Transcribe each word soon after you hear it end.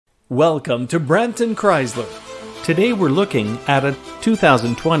Welcome to Brampton Chrysler. Today we're looking at a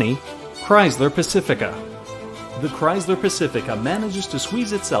 2020 Chrysler Pacifica. The Chrysler Pacifica manages to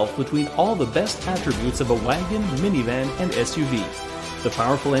squeeze itself between all the best attributes of a wagon, minivan, and SUV. The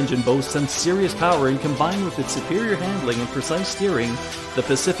powerful engine boasts some serious power, and combined with its superior handling and precise steering, the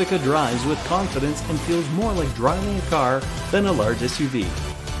Pacifica drives with confidence and feels more like driving a car than a large SUV.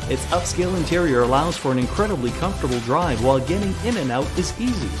 Its upscale interior allows for an incredibly comfortable drive, while getting in and out is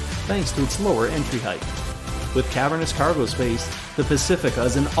easy thanks to its lower entry height. With cavernous cargo space, the Pacifica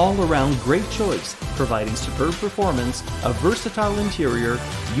is an all-around great choice, providing superb performance, a versatile interior,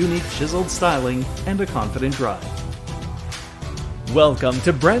 unique chiseled styling, and a confident drive. Welcome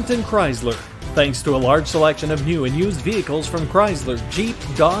to Brampton Chrysler. Thanks to a large selection of new and used vehicles from Chrysler, Jeep,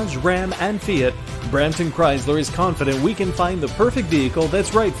 Dodge, Ram, and Fiat, Brampton Chrysler is confident we can find the perfect vehicle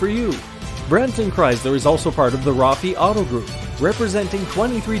that's right for you. Brampton Chrysler is also part of the Fri Auto Group, representing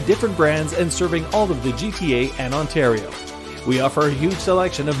 23 different brands and serving all of the GTA and Ontario. We offer a huge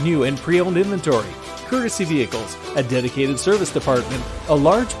selection of new and pre-owned inventory, courtesy vehicles, a dedicated service department, a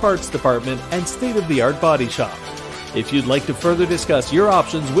large parts department, and state-of-the-art body shop. If you'd like to further discuss your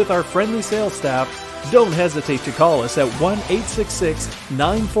options with our friendly sales staff, don't hesitate to call us at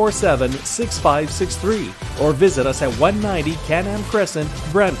 1-866-947-6563 or visit us at 190 Can-Am Crescent,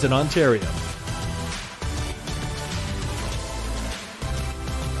 Brampton, Ontario.